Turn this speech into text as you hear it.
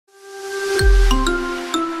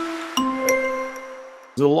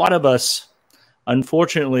A lot of us,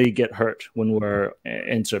 unfortunately, get hurt when we're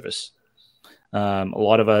in service. A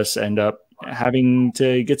lot of us end up having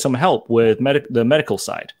to get some help with the medical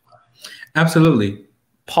side. Absolutely.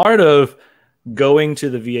 Part of going to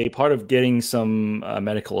the VA, part of getting some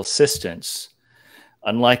medical assistance,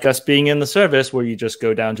 unlike us being in the service where you just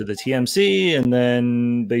go down to the TMC and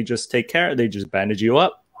then they just take care, they just bandage you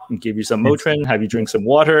up and give you some Motrin, have you drink some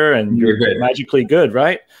water, and you're magically good,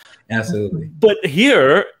 right? Absolutely. But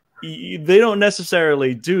here, they don't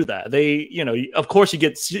necessarily do that. They, of course,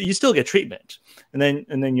 you still get treatment, and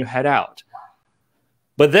then you head out.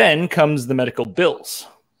 But then comes the medical bills.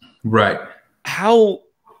 Right. Are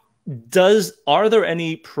there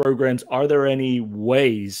any programs? Are there any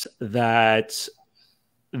ways that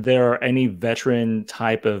there are any veteran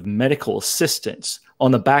type of medical assistance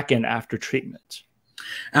on the back end after treatment?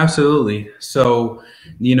 Absolutely. So,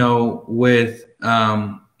 with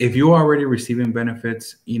if you're already receiving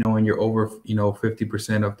benefits, and you're over,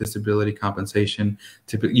 50% of disability compensation,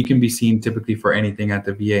 you can be seen typically for anything at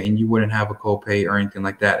the VA, and you wouldn't have a copay or anything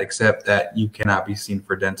like that, except that you cannot be seen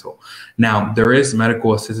for dental. Now, there is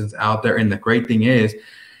medical assistance out there, and the great thing is,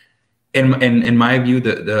 in my view,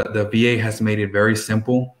 the VA has made it very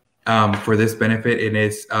simple for this benefit, and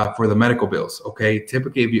it's for the medical bills. Okay,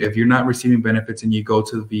 typically, if you're not receiving benefits and you go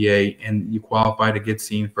to the VA and you qualify to get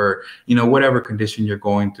seen for whatever condition you're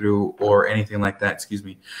going through or anything like that,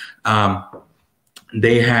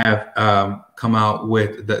 they have come out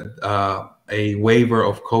with a waiver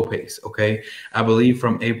of copays. Okay, I believe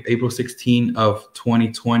from April 16 of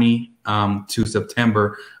 2020 to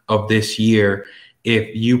September of this year,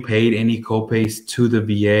 if you paid any copays to the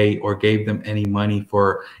VA or gave them any money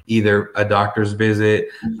for either a doctor's visit,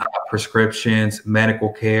 prescriptions,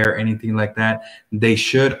 medical care, anything like that, they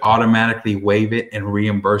should automatically waive it and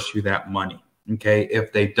reimburse you that money. Okay.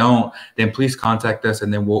 If they don't, then please contact us,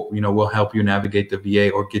 and then we'll help you navigate the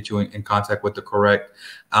VA or get you in contact with the correct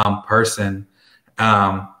person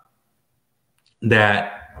that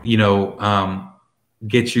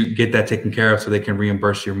get that taken care of, so they can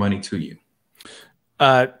reimburse your money to you.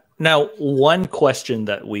 Now, one question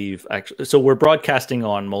that we're broadcasting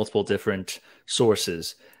on multiple different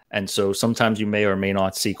sources. And so sometimes you may or may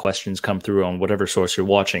not see questions come through on whatever source you're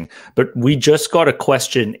watching, but we just got a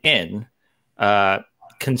question in,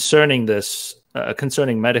 concerning this,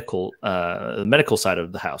 concerning the medical side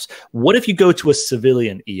of the house. What if you go to a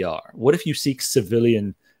civilian ER? What if you seek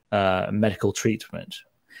civilian, medical treatment?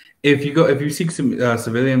 If you seek some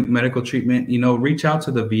civilian medical treatment, reach out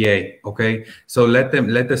to the VA. Okay, so let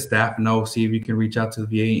the staff know. See if you can reach out to the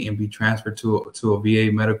VA and be transferred to a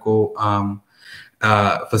VA medical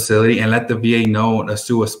facility, and let the VA know as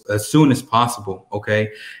soon as possible.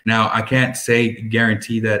 Okay, now I can't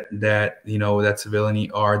guarantee that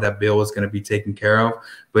civilian or that bill is going to be taken care of,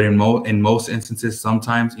 but in most instances,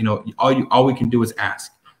 sometimes all we can do is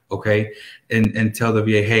ask. Okay, and tell the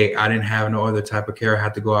VA, hey, I didn't have no other type of care. I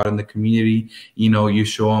had to go out in the community. You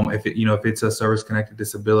show them if it's a service connected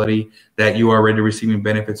disability that you are already receiving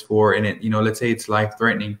benefits for, and let's say it's life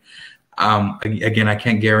threatening. Again, I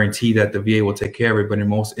can't guarantee that the VA will take care of it, but in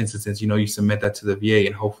most instances, you submit that to the VA,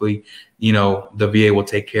 and hopefully, the VA will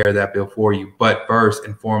take care of that bill for you. But first,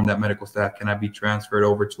 inform that medical staff, can I be transferred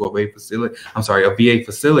over to a VA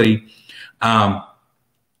facility,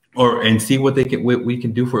 and see what we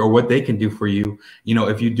can do for, or what they can do for you.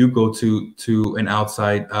 If you do go to an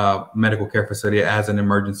outside medical care facility as an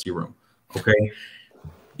emergency room. Okay.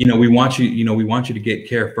 We want you to get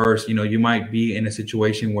care first. You might be in a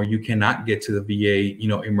situation where you cannot get to the VA,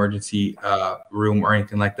 emergency room or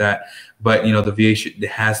anything like that. But, the VA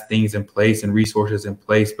has things in place and resources in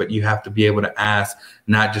place, but you have to be able to ask,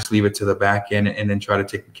 not just leave it to the back end and then try to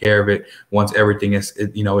take care of it once everything is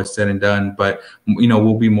said and done. But,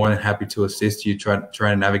 we'll be more than happy to assist you, try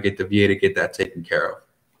to navigate the VA to get that taken care of.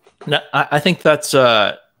 Now, I think that's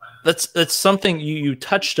something you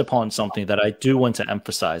touched upon, something that I do want to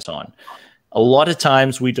emphasize on. A lot of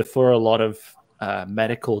times we defer a lot of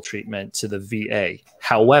medical treatment to the VA.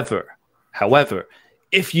 However,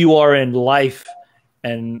 if you are in life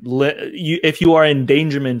and if you are in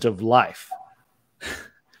endangerment of life,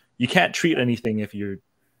 you can't treat anything if you're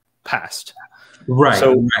passed. Right.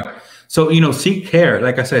 So seek care.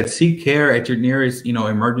 Like I said, seek care at your nearest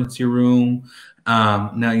emergency room.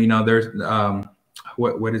 Now there's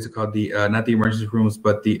what is it called? The not the emergency rooms,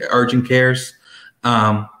 but the urgent cares.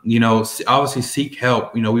 Obviously seek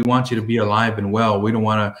help. We want you to be alive and well. We don't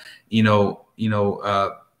want to,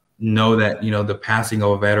 know that, the passing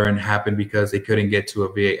of a veteran happened because they couldn't get to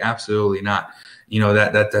a VA. Absolutely not.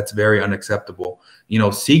 that's very unacceptable.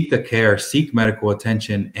 Seek the care, seek medical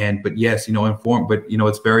attention, but yes, inform. But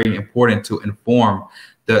it's very important to inform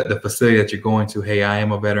the facility that you're going to. Hey, I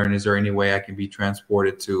am a veteran. Is there any way I can be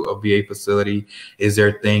transported to a VA facility? Is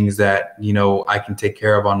there things that I can take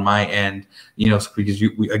care of on my end? Because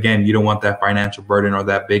you don't want that financial burden or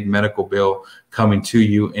that big medical bill coming to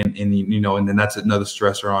you, and then that's another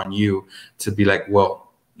stressor on you to be like,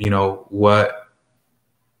 well,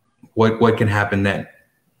 what can happen then?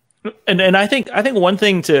 And I think one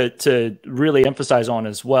thing to really emphasize on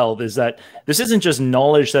as well is that this isn't just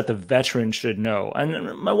knowledge that the veteran should know.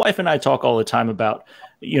 And my wife and I talk all the time about,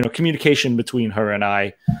 communication between her and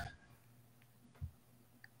I.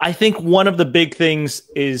 I think one of the big things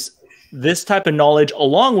is this type of knowledge,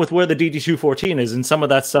 along with where the DD-214 is and some of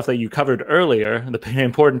that stuff that you covered earlier, the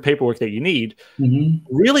important paperwork that you need,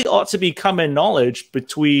 really ought to be common knowledge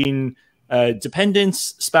between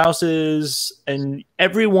dependents, spouses, and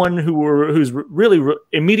everyone who's really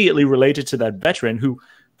immediately related to that veteran who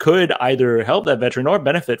could either help that veteran or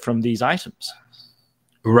benefit from these items.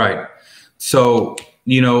 Right. So,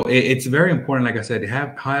 it's very important, like I said, to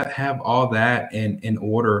have all that in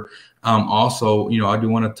order. Also, I do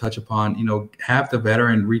want to touch upon, have the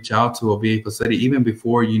veteran reach out to a VA facility even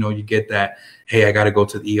before, you get that, hey, I got to go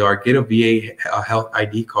to the ER, get a VA health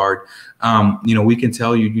ID card. We can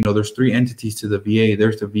tell you, there's 3 entities to the VA.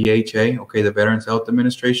 There's the VHA, okay, the Veterans Health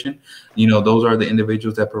Administration. Those are the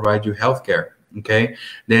individuals that provide you health care. Okay,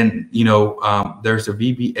 then there's the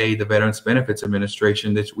VBA, the Veterans Benefits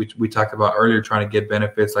Administration, that we talked about earlier, trying to get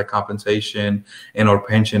benefits like compensation and or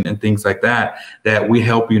pension and things like that we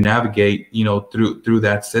help you navigate through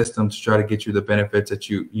that system to try to get you the benefits that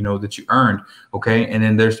you earned. Okay, and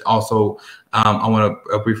then there's also I want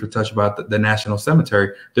to briefly touch about the National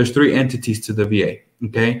Cemetery. There's 3 entities to the VA.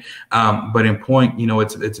 Okay, but in point,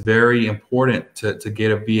 it's very important to get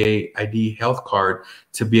a VA ID health card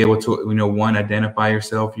to be able to, one, identify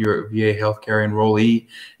yourself, you're a VA healthcare enrollee,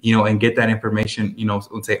 and get that information,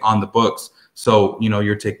 let's say on the books, so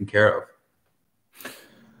you're taken care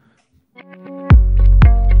of.